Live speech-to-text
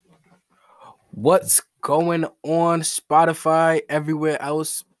What's going on Spotify, everywhere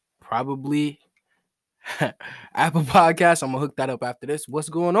else, probably Apple Podcasts. I'm going to hook that up after this. What's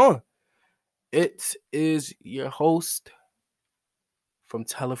going on? It is your host from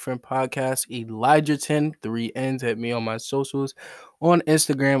Tell a Friend Podcast, Elijahton, 3 N's. Hit me on my socials. On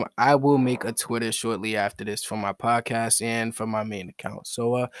Instagram, I will make a Twitter shortly after this for my podcast and for my main account.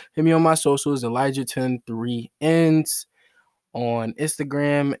 So hit me on my socials, Elijahton, 3 N's on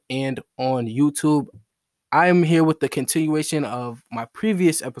Instagram and on YouTube. I'm here with the continuation of my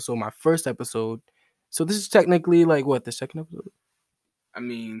previous episode, my first episode. So this is technically like what, the second episode?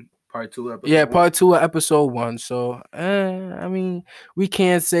 Part 2 episode. Yeah, part 2 of episode 1. So, we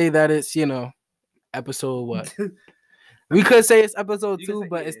can't say that it's, episode what? We could say it's episode 2,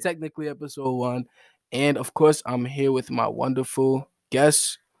 but it's technically episode 1. And of course, I'm here with my wonderful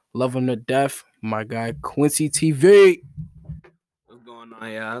guest, love him to death, my guy Quincy TV. What's going on?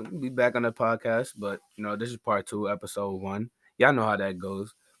 Yeah, I'll be back on the podcast, but this is part 2, episode 1. Y'all know how that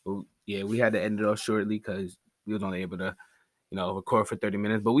goes. But, yeah, we had to end it off shortly because we was only able to, record for 30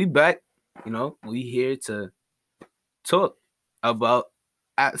 minutes. But we back. We here to talk about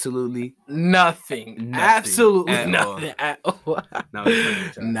absolutely nothing. Absolutely at nothing all. At all.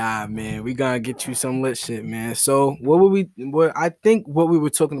 Nah, man, we gonna get you some lit shit, man. So I think what we were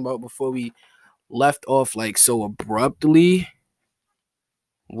talking about before we left off like so abruptly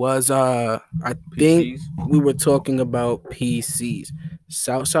was I think PCs. we were talking about PCs.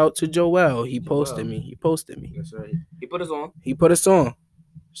 Shouts out to Joel. He posted me. That's right. He put us on.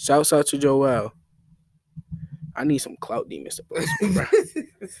 Shouts out to Joel. I need some clout demons to post me, bro.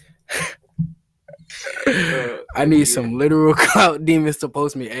 I need some literal clout demons to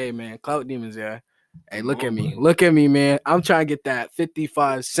post me. Hey, man, clout demons, yeah. Hey, look at me, man. I'm trying to get that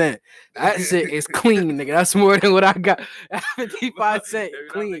 55 cent. That shit is clean, nigga. That's more than what I got. 55 cent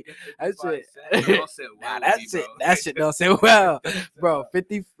clean. That shit. That shit don't sit well, bro.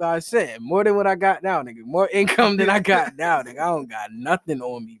 55 cent, more than what I got now, nigga. More income than I got now, nigga. I don't got nothing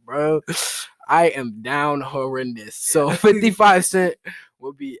on me, bro. I am down horrendous. So 55 cent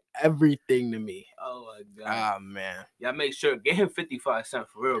will be everything to me. Oh my god. Ah, man. Y'all make sure get him 55 cent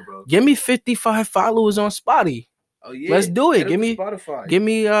for real, bro. Give me 55 followers on Spotty. Oh yeah. Let's do it. Give me Spotify. Give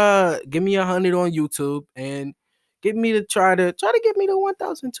me 100 on YouTube and get me to try to get me to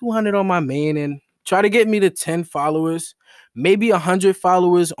 1,200 on my main and try to get me to 10 followers, maybe 100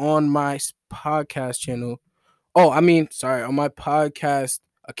 followers on my podcast channel. On my podcast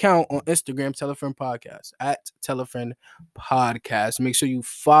account on Instagram, Tell a Friend Podcast, at Tell a Friend Podcast. Make sure you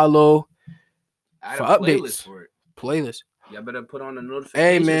follow for updates. Playlist. Y'all better put on the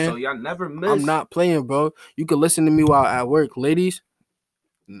notification so y'all never miss. I'm not playing, bro. You can listen to me while at work, ladies.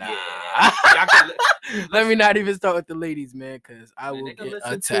 Nah. Yeah. Let me not even start with the ladies, man, because I will get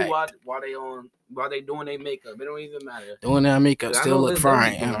attacked. While they doing their makeup, it don't even matter. Doing their makeup still look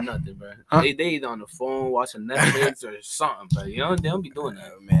fine. Nothing, bro. Huh? They either on the phone watching Netflix or something, but they don't be doing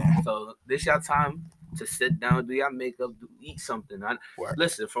that, man. So this y'all time to sit down, do y'all makeup, eat something.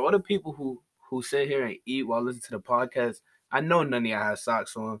 Listen, for all the people who sit here and eat while listening to the podcast, I know none of y'all have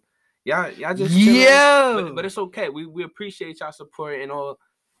socks on. Y'all just but it's okay. We appreciate y'all support and all.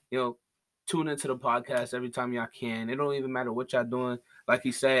 Tune into the podcast every time y'all can. It don't even matter what y'all doing. Like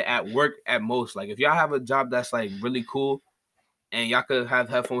he said, at work at most. Like if y'all have a job that's like really cool and y'all could have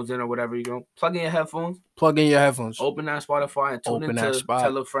headphones in or whatever, plug in your headphones. Open that Spotify and tune into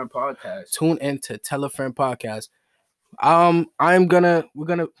Tell a Friend Podcast. Tune into Tell a Friend Podcast. I'm gonna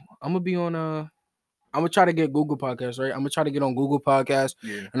be on I'm gonna try to get Google Podcasts, right? I'm gonna try to get on Google Podcasts,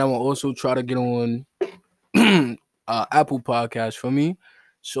 and I'm gonna also try to get on Apple Podcasts for me.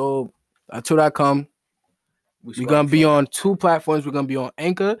 So until that come, we're gonna be on 2 platforms. We're gonna be on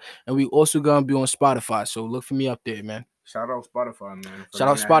Anchor, and we also gonna be on Spotify. So look for me up there, man. Shout out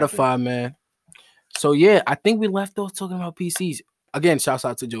Spotify, man. So yeah, I think we left off talking about PCs again. Shouts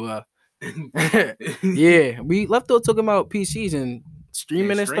out to Joel. Yeah, we left off talking about PCs and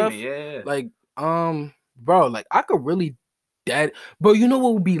streaming and stuff. Yeah. Like, bro, like I could really bro. You know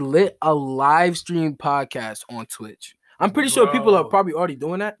what would be lit? A live stream podcast on Twitch. I'm pretty sure people are probably already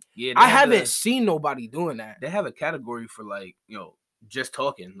doing that. Yeah, I haven't seen nobody doing that. They have a category for like, just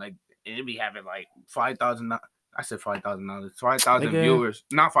talking. Like it'd be having like 5,000. I said $5,000. 5,000 viewers,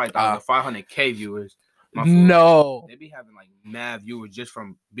 not 5,000. 500K viewers. No, they be having like mad viewers just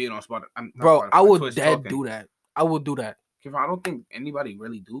from being on Spotify. Bro, I would do that. I will do that. I don't think anybody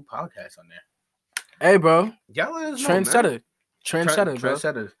really do podcasts on there. Hey, bro. Y'all let us know,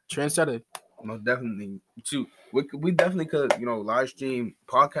 Trendsetter. Most definitely. Too. We definitely could, live stream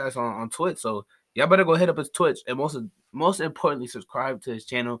podcasts on Twitch. So y'all better go hit up his Twitch. And most of most importantly, subscribe to his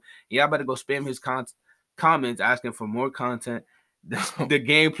channel. Y'all better go spam his comments asking for more content. The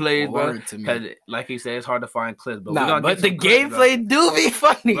gameplay, bro. Because, like he said, it's hard to find clips. But but the gameplay do be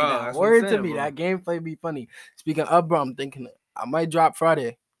funny. Bro, word to me, that gameplay be funny. Speaking of, bro, I'm thinking I might drop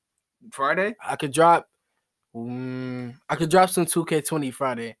Friday. I could drop some 2K20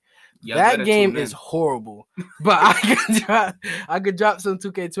 Friday. That game is horrible, but I could drop some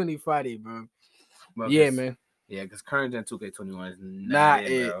 2K20 Friday, bro. Yeah, man. Yeah, because current gen 2K21 is not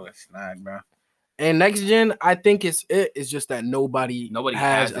it, bro. It's not, bro. And next gen, I think it's just that nobody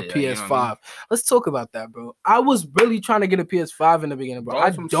has a PS5. You know what I mean? Let's talk about that, bro. I was really trying to get a PS5 in the beginning, bro.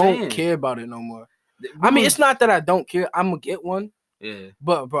 I don't care about it no more. I mean, it's not that I don't care. I'm gonna get one. Yeah.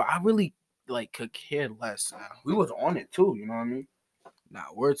 But bro, I really could care less now. We was on it too, you know what I mean? Nah,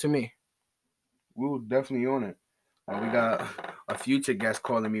 word to me. We were definitely on it. We got a future guest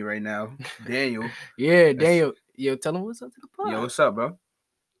calling me right now, Daniel. Yeah, Daniel. Yo, tell him what's up to the pod. Yo, what's up, bro?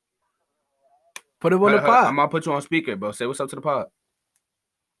 Put it on the pod. I'm gonna put you on speaker, bro. Say what's up to the pod.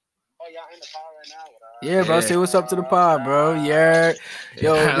 Oh, y'all in the pod right now? Yeah, bro. Say what's up to the pod, bro. Yeah.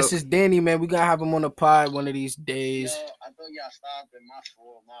 Yo, this is Danny, man. We gonna have him on the pod one of these days. Yo, I thought y'all stopped at my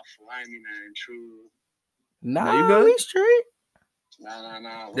fault. I mean that ain't true. Nah, you good? We straight.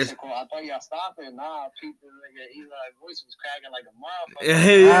 Nah. What's it called? I thought y'all stopped it. Nah, people, Eli's voice was cracking like a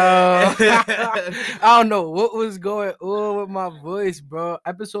motherfucker. I don't know what was going on with my voice, bro.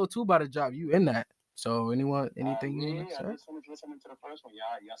 Episode 2 about to drop. You in that? So anything? I just finished listening to the first one.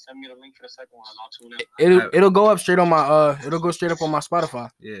 Y'all send me the link for the second one, and I'll tune in. It'll go up straight on my it'll go straight up on my Spotify.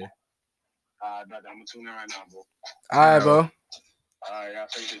 Yeah. I'm gonna tune in right now, bro. All right, bro. All right, y'all.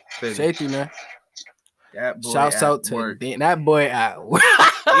 Safety, man. That boy shouts out to that boy at work.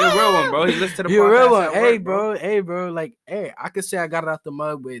 He a real one, bro. He listens to the podcast. You a real one. Hey, bro. Like, hey, I could say I got it out the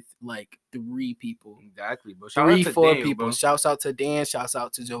mug with like 3 people. Exactly, bro. 3-4 people. Bro. Shouts out to Dan. Shouts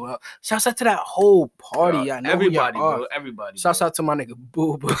out to Joel. Shouts out to that whole party. Bro, I know everybody, bro. Everybody. Shouts out to my nigga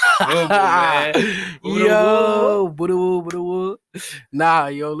Boo Boo. Man. Yo, Boo. Nah,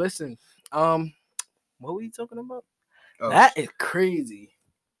 yo, listen. What were we talking about? That is crazy.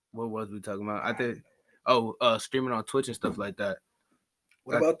 What was we talking about? I think. Streaming on Twitch and stuff like that.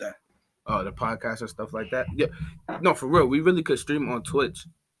 What about that? Oh, the podcast and stuff like that. Yeah, no, for real. We really could stream on Twitch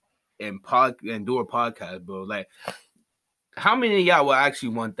and do a podcast, bro. Like, how many of y'all will actually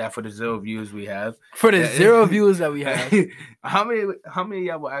want that for the 0 views we have? For the 0 views that we have, how many of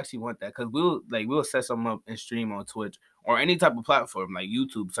y'all will actually want that? Because we'll set something up and stream on Twitch or any type of platform like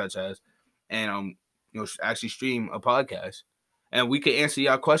YouTube, such as, and actually stream a podcast. And we can answer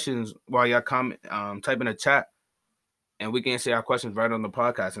y'all questions while y'all type in a chat. And we can answer y'all questions right on the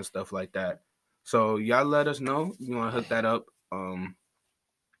podcast and stuff like that. So y'all let us know. You want to hook that up. And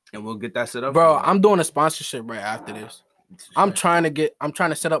we'll get that set up. Bro, I'm doing a sponsorship right after this. I'm trying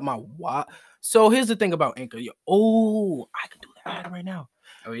to set up my what? So here's the thing about Anchor. I can do that right now.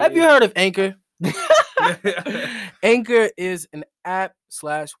 Oh, yeah. Have you heard of Anchor? Anchor is an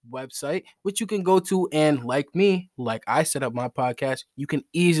app/website which you can go to, and like I set up my podcast, you can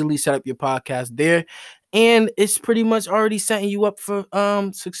easily set up your podcast there, and it's pretty much already setting you up for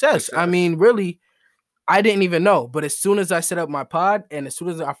success. I mean, really, I didn't even know, but as soon as I set up my pod and as soon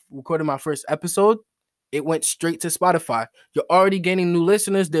as I recorded my first episode, it went straight to Spotify. You're already gaining new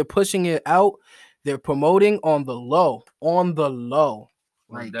listeners. They're pushing it out. They're promoting on the low.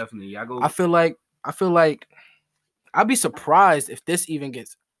 Like, definitely. I feel like I'd be surprised if this even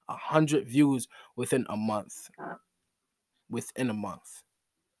gets 100 views within a month.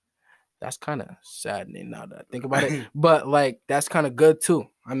 That's kind of saddening now that I think about it. But like, that's kind of good too.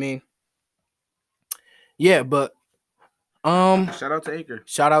 I mean, yeah, but shout out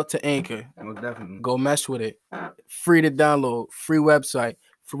to Anchor. Most definitely. Go mess with it. Free to download, free website,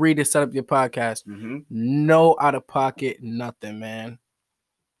 free to set up your podcast. Mm-hmm. No out of pocket, nothing, man.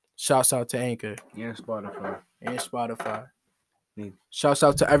 Shouts out to Anchor. And Spotify. Yeah. Shouts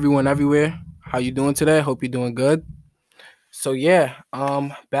out to everyone everywhere. How you doing today? Hope you're doing good. So yeah,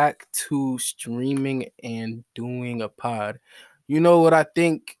 back to streaming and doing a pod. You know what I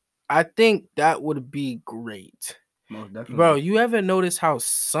think? I think that would be great. Most definitely. Bro, you ever notice how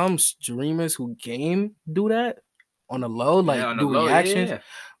some streamers who game do that on the low, like do reactions? Yeah.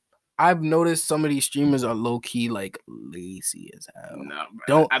 I've noticed some of these streamers are low key like lazy as hell. No,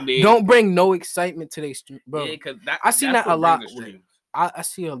 bro. Don't bring no excitement to their stream, bro. Yeah, because I see that a lot. I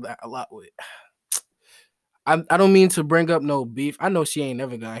see a lot with. I don't mean to bring up no beef. I know she ain't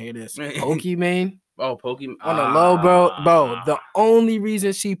never gonna hear this. Pokimane. Oh, Pokimane. On the low, bro. The only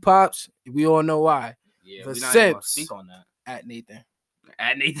reason she pops, we all know why. Yeah, the we're not even gonna speak on that. At Nathan.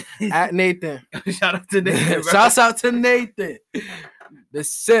 At Nathan. At Nathan. Shout out to Nathan. Shouts out to Nathan. The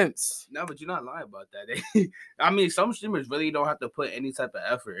Simps. No, but you're not lying about that. I mean, some streamers really don't have to put any type of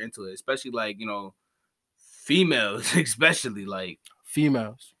effort into it, especially like, you know, females, especially like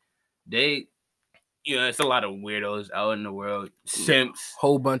females. They, you know, it's a lot of weirdos out in the world. Simps.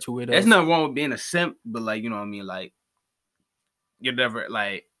 Whole bunch of weirdos. There's nothing wrong with being a simp, but like, you know what I mean? Like, you're never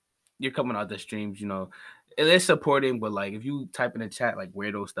like, you're coming out the streams, you know. It is supporting, but like if you type in the chat like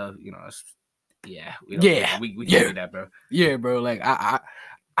weirdo stuff, you know, it's, we can't do that, bro. Yeah, bro. Like I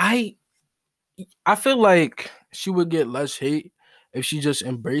feel like she would get less hate if she just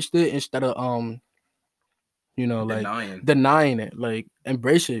embraced it instead of you know, like denying it. Like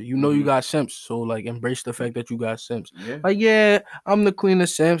embrace it. You know, you got simps, so like embrace the fact that you got simps. Yeah. Like, yeah, I'm the queen of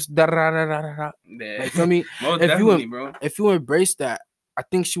simps. Da da da da da. Like, for me, if you embrace that, I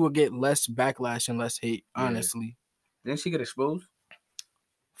think she would get less backlash and less hate. Honestly. Didn't she get exposed?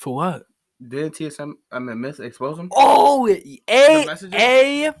 For what? Didn't TSM, Myth expose him? Oh,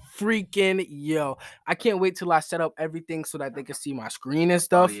 a freaking yo! I can't wait till I set up everything so that they can see my screen and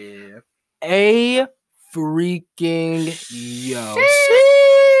stuff. Oh, yeah. A freaking yo!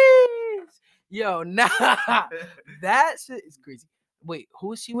 Yo, nah, that shit is crazy. Wait, who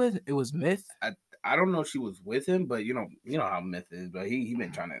was she with? It was Myth. I don't know if she was with him, but you know how Myth is. But he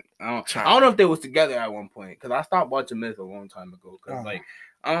been trying to. I don't know if they was together at one point because I stopped watching Myth a long time ago. Because like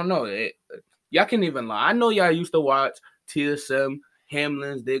I don't know, y'all can't even lie. I know y'all used to watch TSM,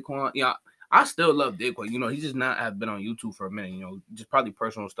 Hamlin's, Daquan. Yeah, I still love Daquan. You know, he just not have been on YouTube for a minute. You know, just probably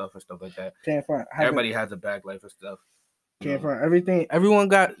personal stuff and stuff like that. Everybody has a back life and stuff. Everything. Everyone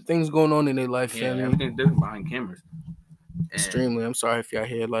got things going on in their life. Yeah, everything's different behind cameras. Extremely. I'm sorry if y'all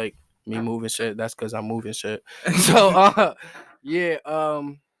hear like me moving shit. That's because I'm moving shit. So yeah.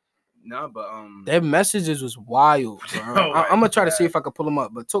 No, but their messages was wild, bro. I'm gonna try to see if I can pull them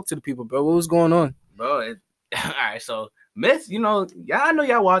up. But talk to the people, bro. What was going on, bro? All right, so Myth, you know, I know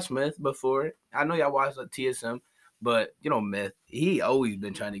y'all watched Myth before. I know y'all watched TSM, but you know Myth, he always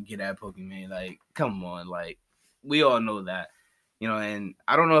been trying to get at Pokimane. Like, come on, like we all know that, you know. And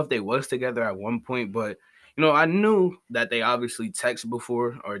I don't know if they was together at one point, but you know, I knew that they obviously text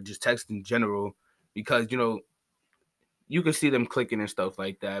before or just text in general because you know. You could see them clicking and stuff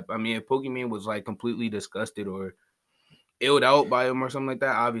like that. I mean, if Pokimane was like completely disgusted or illed out by him or something like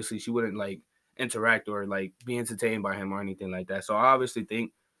that, obviously she wouldn't like interact or like be entertained by him or anything like that. So I obviously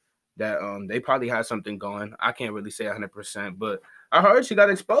think that they probably had something going. I can't really say 100%, but I heard she got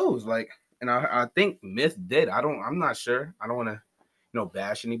exposed. Like, and I think Myth did. I'm not sure. I don't want to,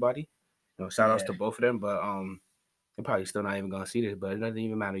 bash anybody. Shout outs to both of them, but they're probably still not even gonna see this. But it doesn't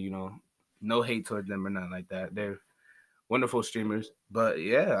even matter. No hate towards them or nothing like that. They're wonderful streamers, but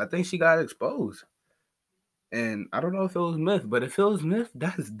yeah, I think she got exposed. And I don't know if it was Myth, but if it was Myth,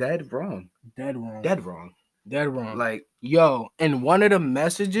 that's dead wrong. Dead wrong. Dead wrong. Dead wrong. Like, yo, in one of the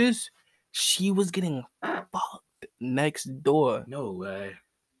messages, she was getting fucked next door. No way.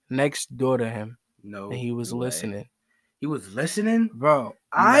 Next door to him. No. And he was listening. He was listening? Bro,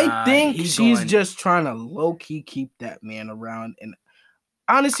 I think she's just trying to low-key keep that man around. And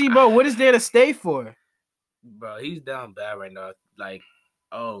honestly, bro, what is there to stay for? Bro, he's down bad right now. Like,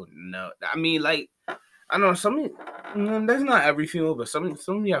 oh no. I mean, like, I don't know, that's not every female, but some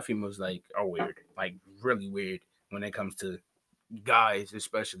of y'all females like are weird. Like really weird when it comes to guys,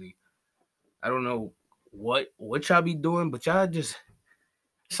 especially. I don't know what y'all be doing, but y'all just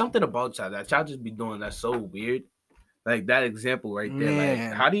something about y'all that y'all just be doing that's so weird. Like that example right there. Man.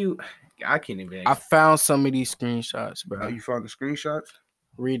 Like, how do you I can't even I found some of these screenshots, bro. Oh, you found the screenshots?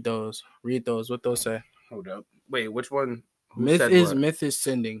 Read those. What those say. Hold up. Wait, which one? Myth is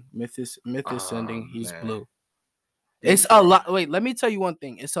sending. Myth is sending. He's blue. It's a lot. Wait, let me tell you one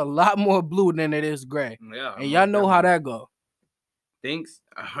thing. It's a lot more blue than it is gray. Yeah. And y'all know how that go. Thanks.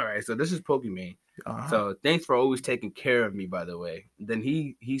 All right. So this is Pokimane. So thanks for always taking care of me, by the way. Then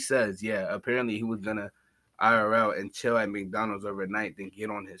he says, yeah, apparently he was gonna IRL and chill at McDonald's overnight, then get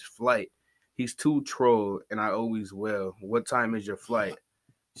on his flight. He's too troll, and I always will. What time is your flight?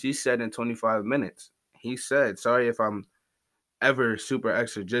 She said in 25 minutes. He said, sorry if I'm ever super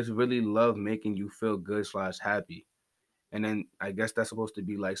extra, just really love making you feel good / happy. And then I guess that's supposed to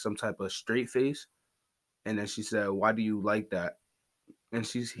be like some type of straight face. And then she said, why do you like that? And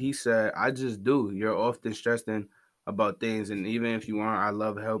he said, I just do. You're often stressing about things. And even if you aren't, I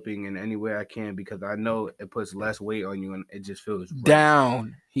love helping in any way I can because I know it puts less weight on you and it just feels right.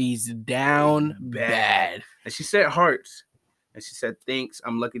 Down. He's down bad. And she said hearts. And she said, thanks.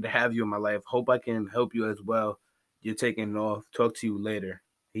 I'm lucky to have you in my life. Hope I can help you as well. You're taking off. Talk to you later.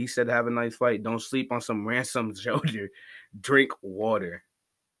 He said, have a nice flight. Don't sleep on some ransom shoulder. Drink water.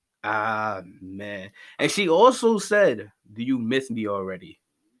 Ah, man. And she also said, "Do you miss me already?"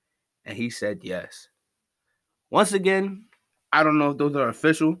 And he said yes. Once again, I don't know if those are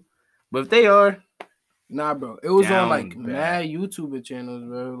official, but if they are, nah, bro. It was on like down mad bad. YouTuber channels,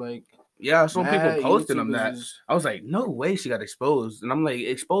 bro. Like, Yeah, I saw people mad posting them that. YouTubers. I was like, no way she got exposed. And I'm like,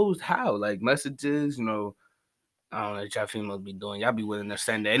 exposed how? Like messages, I don't know what y'all females be doing. Y'all be willing to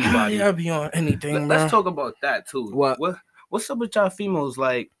send to anybody. Y'all be on anything, bro. Let's talk about that too. What's up with y'all females?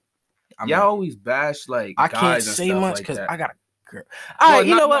 Like, y'all always bash like I guys can't and say stuff much like because that. I got a girl. All right,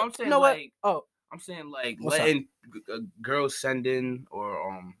 you know what? I'm saying You know what? like, Oh, I'm saying like What's letting girls send in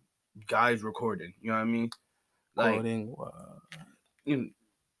or guys recording. You know what I mean? Like, recording.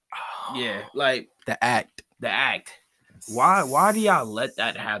 yeah, like The act. Why do y'all let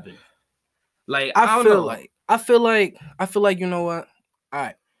that happen? Like, I feel like you know what? All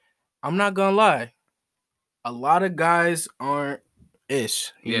right, I'm not gonna lie. A lot of guys aren't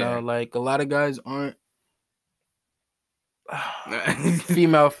ish. You know, like a lot of guys aren't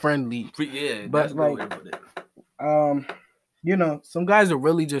female friendly. Yeah, but that's like, good way to put it. Some guys are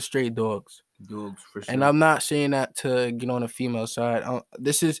really just straight dogs. Dogs for sure. And I'm not saying that to get on the female side. I'm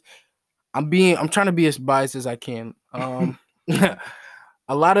trying to be as biased as I can. A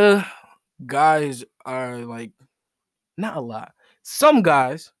lot of guys are like, not a lot. Some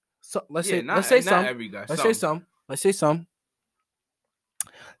guys. So let's say some. Every guy. Let's say some.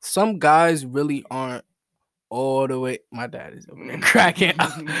 Some guys really aren't all the way. My dad is over there cracking.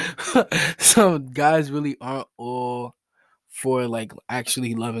 Some guys really aren't all for like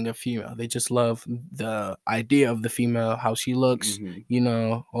actually loving a female. They just love the idea of the female, how she looks,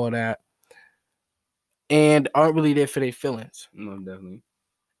 all that, and aren't really there for their feelings. No, definitely.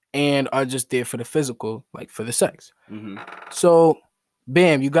 And are just there for the physical, like for the sex. Mm-hmm. So,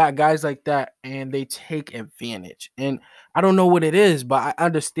 bam, you got guys like that, and they take advantage. And I don't know what it is, but I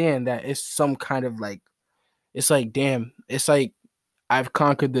understand that it's some kind of like, it's like, damn, it's like I've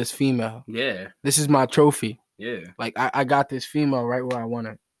conquered this female. Yeah. This is my trophy. Yeah. Like I got this female right where I want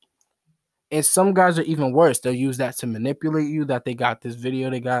her. And some guys are even worse. They'll use that to manipulate you, that they got this video,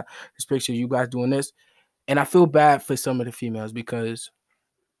 they got this picture, you guys doing this. And I feel bad for some of the females because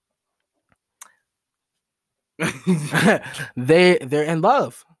they're in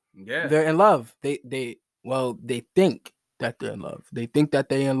love. Yeah. They're in love. They think that they're in love. They think that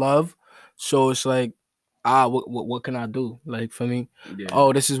they're in love. So it's like, what can I do? Like for me,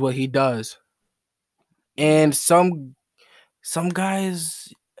 oh, this is what he does. And some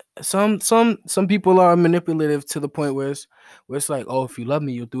guys, some people are manipulative to the point where it's like, oh, if you love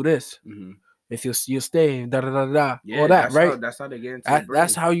me, you'll do this. Mm-hmm. If you'll stay, da da da da. Yeah, all that, right? That's how they get into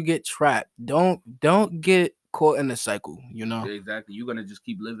that's how you get trapped. Don't get caught in the cycle. Exactly. You're gonna just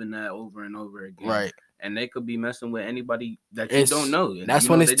keep living that over and over again, right? And they could be messing with anybody that you don't know. And, that's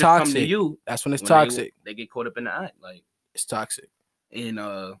when it's toxic. Come to you. That's when it's toxic. They get caught up in the act. Like, it's toxic. And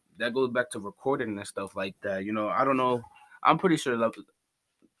that goes back to recording and stuff like that. I don't know. I'm pretty sure the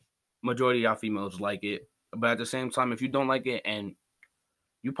majority of y'all females like it, but at the same time, if you don't like it and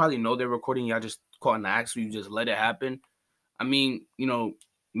you probably know they're recording, y'all just caught in the act, so you just let it happen. I mean,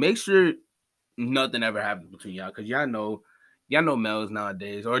 make sure nothing ever happens between y'all, because y'all know males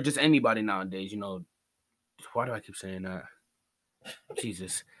nowadays, or just anybody nowadays. Why do I keep saying that?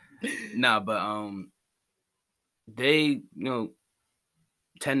 Jesus. Nah, but they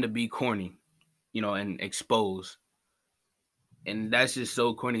tend to be corny, and expose. And that's just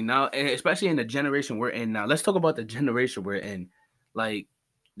so corny now, and especially in the generation we're in now. Let's talk about the generation we're in. Like,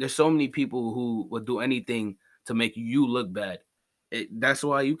 there's so many people who will do anything to make you look bad. That's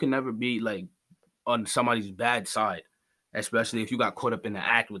why you can never be like on somebody's bad side, especially if you got caught up in the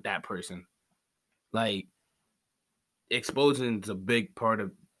act with that person. Like, exposing is a big part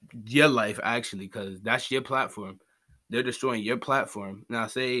of your life, actually, because that's your platform. They're destroying your platform. Now,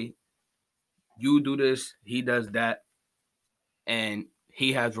 say you do this, he does that, and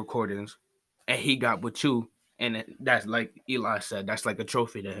he has recordings, and he got with you, and that's like Eli said, that's like a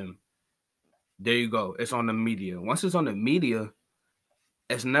trophy to him. There you go. It's on the media. Once it's on the media,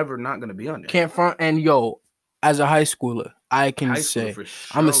 it's never not going to be on there. Can't front. And as a high schooler, I can say, sure.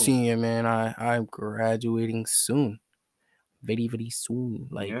 I'm a senior, man. I'm graduating soon. Very, very soon.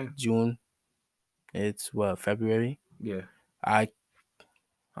 Like June. It's February? Yeah.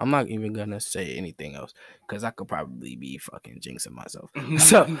 I'm not even gonna say anything else because I could probably be fucking jinxing myself.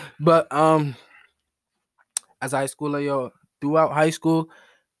 So, but as a high schooler, throughout high school,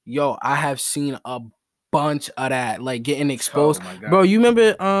 I have seen a bunch of that, like getting exposed. Oh, bro, you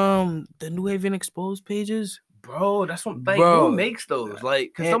remember the New Haven exposed pages? Bro, that's what. Like, who makes those?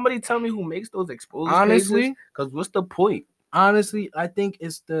 Like, can somebody tell me who makes those exposed pages? Honestly, because what's the point? honestly, I think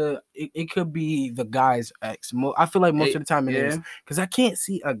it could be the guy's ex. I feel like most of the time it is, because I can't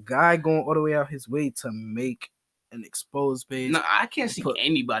see a guy going all the way out his way to make an exposed page. No, I can't see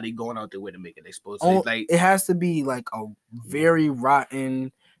anybody going out their way to make an exposed page. Like, it has to be like a very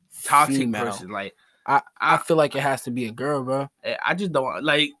rotten, toxic female person. Like, I feel like it has to be a girl, bro. I just don't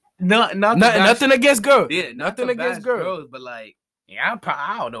like nothing against girls. Yeah, nothing against girls, but like. Yeah,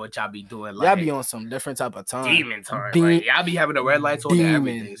 I don't know what y'all be doing. Like, y'all be on some different type of time. Demon time. Like, y'all be having the red lights on and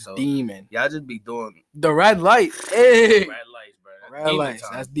everything. So demon. Y'all just be doing the red lights. Hey. Red lights, bro. Red lights.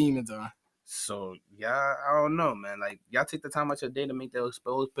 That's demon time. So yeah, I don't know, man. Like, y'all take the time out your day to make those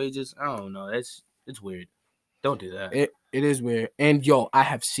exposed pages. I don't know. It's weird. Don't do that. It is weird. And yo, I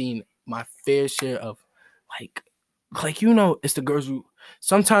have seen my fair share of like it's the girls who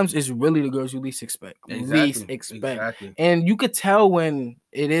sometimes it's really the girls you least expect. Exactly. And you could tell when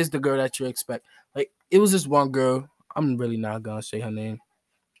it is the girl that you expect. Like, it was this one girl. I'm really not gonna say her name.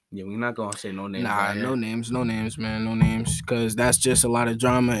 Yeah, we're not gonna say no names. Nah, no names, man, no names, because that's just a lot of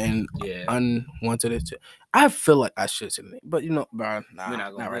drama and unwanted. I feel like I should say the name, but bro,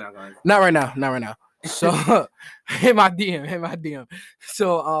 not right now. So hit my DM.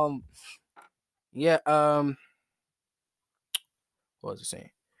 So what was I saying?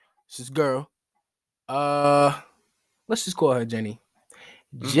 This girl. Let's just call her Jenny.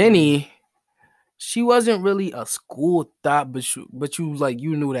 Jenny, she wasn't really a school thought, but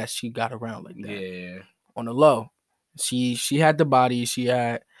you knew that she got around like that. Yeah. On the low. She had the body. She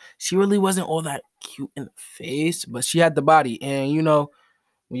really wasn't all that cute in the face, but she had the body. And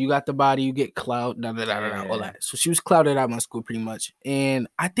when you got the body, you get clout, all that. So she was clouted out my school pretty much. And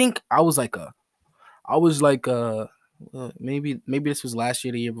I think I was like maybe this was last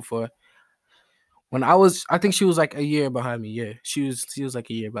year, the year before. When I think she was like a year behind me. Yeah, she was like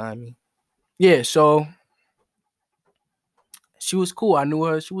a year behind me. Yeah, so she was cool. I knew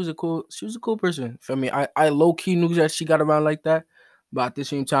her. She was a cool person. For me, I low key knew that she got around like that, but at the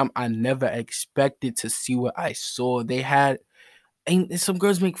same time, I never expected to see what I saw. And some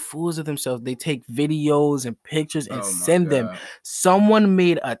girls make fools of themselves. They take videos and pictures and send them. Someone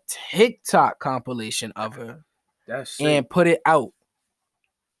made a TikTok compilation of her and put it out.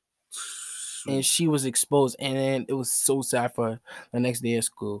 And she was exposed, and then it was so sad for her the next day at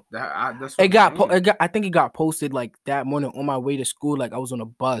school. I think it got posted like that morning on my way to school. Like, I was on a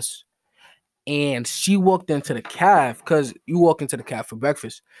bus, and she walked into the caf, because you walk into the caf for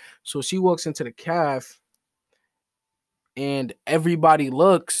breakfast. So she walks into the caf, and everybody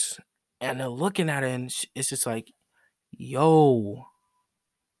looks, and they're looking at her, and it's just like, yo,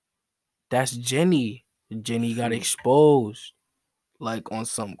 that's Jenny. Jenny got exposed. Like, on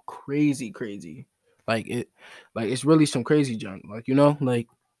some crazy, like it's really some crazy junk. Like, like,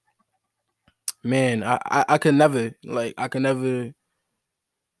 man, I could never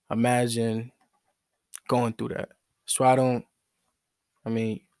imagine going through that. So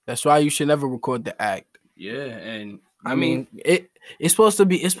that's why you should never record the act. Yeah, and I mean it's supposed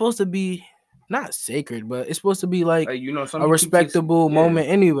to be not sacred, but it's supposed to be like a respectable moment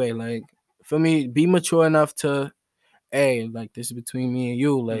anyway. Like, for me, be mature enough to, hey, like, this is between me and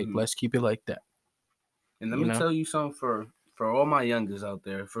you. Like, let's keep it like that. And let me tell you something for all my youngers out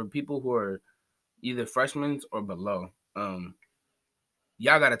there, for people who are either freshmen or below,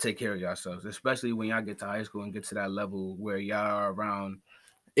 y'all gotta take care of yourselves, especially when y'all get to high school and get to that level where y'all are around.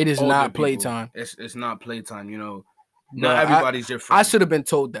 It is not playtime. It's not playtime. Not everybody's your friend. I should have been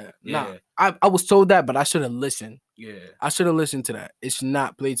told that. Yeah. Nah, I was told that, but I should have listened. Yeah. I should have listened to that. It's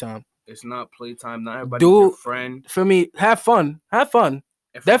not playtime. It's not playtime. Not everybody's your friend. For me, have fun.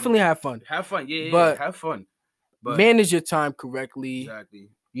 Definitely have fun. Have fun. Yeah, have fun. But manage your time correctly. Exactly.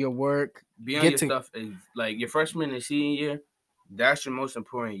 Your work. Be on your stuff. Like, your freshman and senior year, that's your most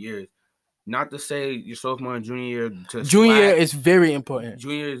important years. Not to say your sophomore and junior year. Junior year is very important.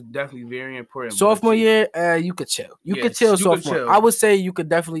 Junior is definitely very important. Sophomore year, you could chill. You could chill sophomore. I would say you could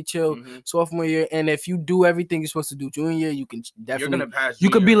definitely chill sophomore year. And if you do everything you're supposed to do junior year, you can definitely. You're gonna pass.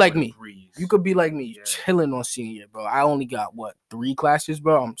 You could be like me. You could be like me, chilling on senior year, bro. I only got 3 classes,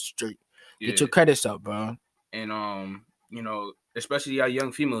 bro. I'm straight. Get your credits up, bro. And especially y'all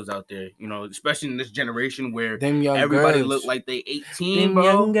young females out there, especially in this generation where everybody girls look like they 18, them bro.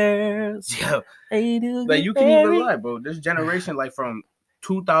 Young girls. Yeah. Like, you can even lie, bro. This generation, like, from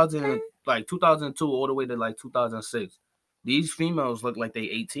 2002 all the way to like 2006, these females look like they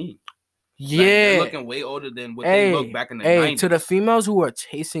 18. Yeah. Like, they're looking way older than what they look back in the 90s. To the females who are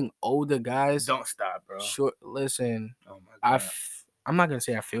chasing older guys, don't stop, bro. Sure, listen. Oh my God. I'm not gonna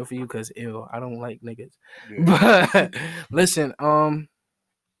say I feel for you, because I don't like niggas. Yeah. But listen,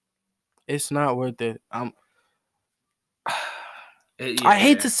 it's not worth it. I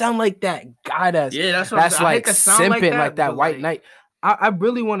hate to sound like that guy that's like simping like that white knight. I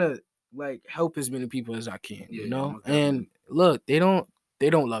really want to like help as many people as I can, you know. And look, they don't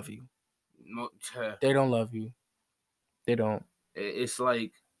love you. They don't love you. They don't. It's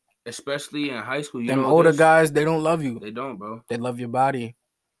like, especially in high school, them older guys, they don't love you. They don't, bro. They love your body.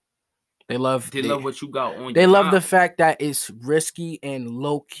 They love what you got on. They love the fact that it's risky and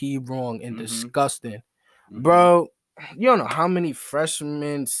low key wrong and disgusting, bro. You don't know how many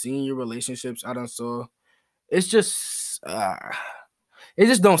freshman, senior relationships I done saw. It's just, it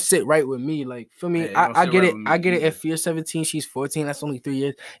just don't sit right with me. Like for me, I get it. I get it. If you're 17, she's 14. That's only 3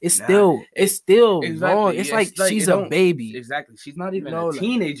 years. It's still exactly wrong. It's like she's a baby. Exactly. She's not even a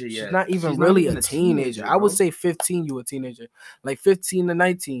teenager yet. She's not even really a teenager. I would say 15, you a teenager. Like 15 to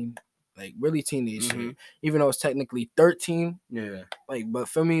 19. Like really teenage shit. Even though it's technically 13. Yeah. Like, but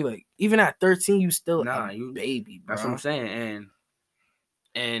for me, like even at 13, you still a baby, bro. That's what I'm saying.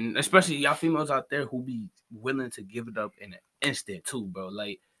 And especially y'all females out there who be willing to give it up in an instant too, bro.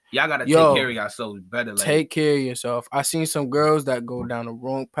 Like y'all gotta take care of yourselves better. Like, take care of yourself. I seen some girls that go down the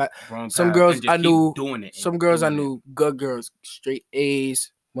wrong path. Some girls I knew doing it. Some girls I knew, good girls, straight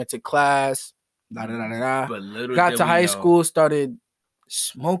A's, went to class, But got to high school, started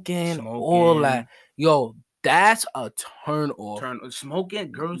smoking, all that. Yo, that's a turn off.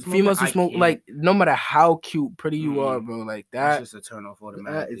 Smoking, girls, females who smoke, like no matter how cute, pretty you are, bro. Like that's just a turn off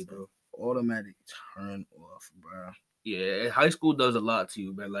automatically, bro. Automatic turn off, bro. Yeah, high school does a lot to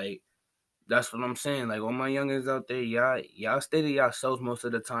you, but like that's what I'm saying. Like all my youngins out there, y'all stay to yourselves most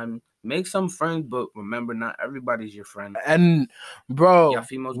of the time. Make some friends, but remember, not everybody's your friend. And bro,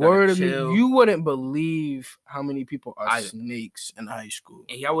 word of me, you wouldn't believe how many people are snakes in high school.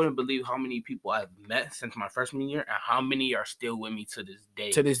 And y'all wouldn't believe how many people I've met since my freshman year, and how many are still with me to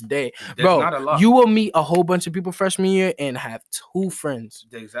this day. Bro, not a lot. You will meet a whole bunch of people freshman year and have 2 friends.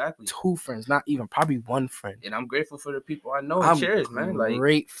 Exactly, 2 friends, not even probably 1 friend. And I'm grateful for the people I know. Man. Like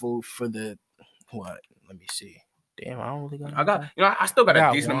grateful for the what? Let me see. Damn, I don't really got. I still got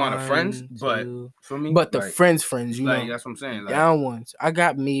a decent amount of friends, but for me, but the friends, you know, that's what I'm saying. Like, down ones, I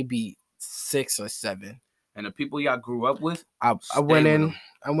got maybe 6 or 7. And the people y'all grew up with, I went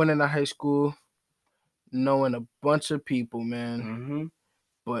into high school knowing a bunch of people, man.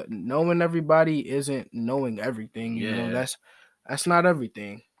 But knowing everybody isn't knowing everything. You know, that's not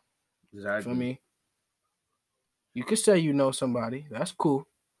everything. Exactly. For me, you could say you know somebody. That's cool.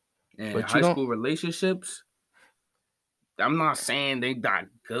 And but high school relationships, I'm not saying they not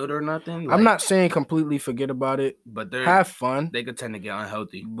good or nothing. Like, I'm not saying completely forget about it, but have fun. They could tend to get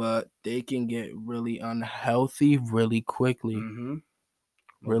unhealthy, but they can get really unhealthy really quickly.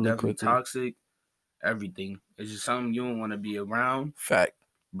 Really quickly. Toxic, everything. It's just something you don't want to be around. Fact.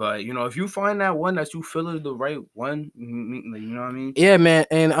 But you know, if you find that one that you feel is the right one, you know what I mean? Yeah, man.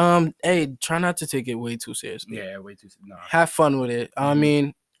 And hey, try not to take it way too seriously. Yeah, way too. Nah. Have fun with it. I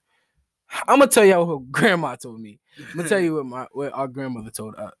mean, I'm gonna tell y'all what grandma told me. I'm gonna tell you what our grandmother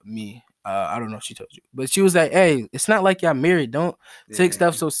told me. I don't know if she told you, but she was like, "Hey, it's not like y'all married. Don't take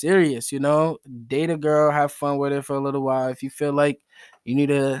stuff so serious. You know, date a girl, have fun with it for a little while. If you feel like you need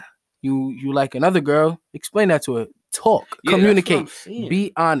you like another girl, explain that to her. Talk, communicate,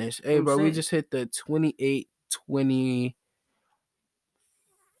 be honest. Hey, bro, we just hit the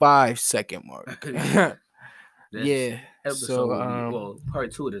 28-25-second mark. Yeah. Episode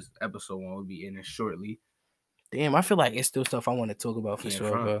part 2 of this episode will be in shortly. Damn, I feel like it's still stuff I want to talk about for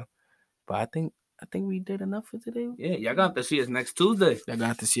sure, bro. But I think we did enough for today. Yeah, y'all got to see us next Tuesday.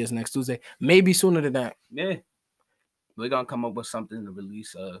 Maybe sooner than that. Yeah. We're gonna come up with something to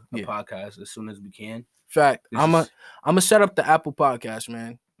release a podcast as soon as we can. Fact. I'm gonna set up the Apple Podcast,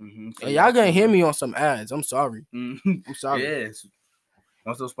 man. So y'all gonna hear me on some ads. I'm sorry. I'm sorry. Yes.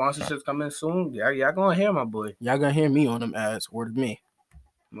 Once those sponsorships come in soon, y'all gonna hear my boy. Y'all gonna hear me on them ads. Word of me.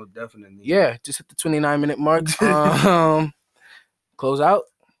 Most definitely. Yeah, just hit the 29-minute mark. Close out.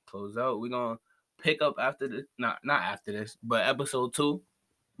 We're gonna pick up after this. Not after this, but episode 2.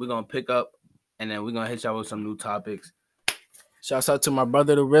 We're gonna pick up, and then we're gonna hit y'all with some new topics. Shouts out to my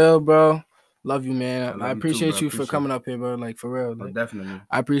brother, The Real, bro. Love you, man. I appreciate you for coming up here, bro. Like, for real. Like, definitely.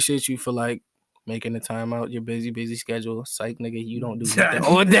 I appreciate you for, like, making the time out. Your busy schedule. Psych, nigga, you don't do that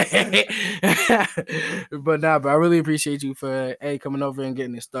all day. But nah, bro, I really appreciate you for, coming over and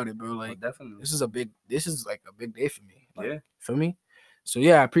getting it started, bro. Like, definitely. This is like a big day for me. Like, for me. So,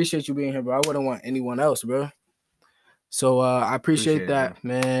 yeah, I appreciate you being here, bro. I wouldn't want anyone else, bro. So, I appreciate that,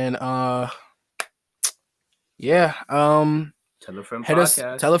 man. Yeah. Tell a Friend Hit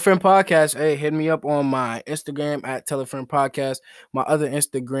Podcast. Tell a Friend Podcast. Hey, hit me up on my Instagram at Tell a Friend Podcast. My other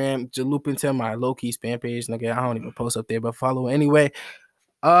Instagram, Jalupinton, my low-key spam page. Nigga, I don't even post up there, but follow anyway.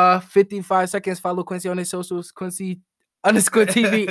 55 seconds. Follow Quincy on his socials. Quincy _TV.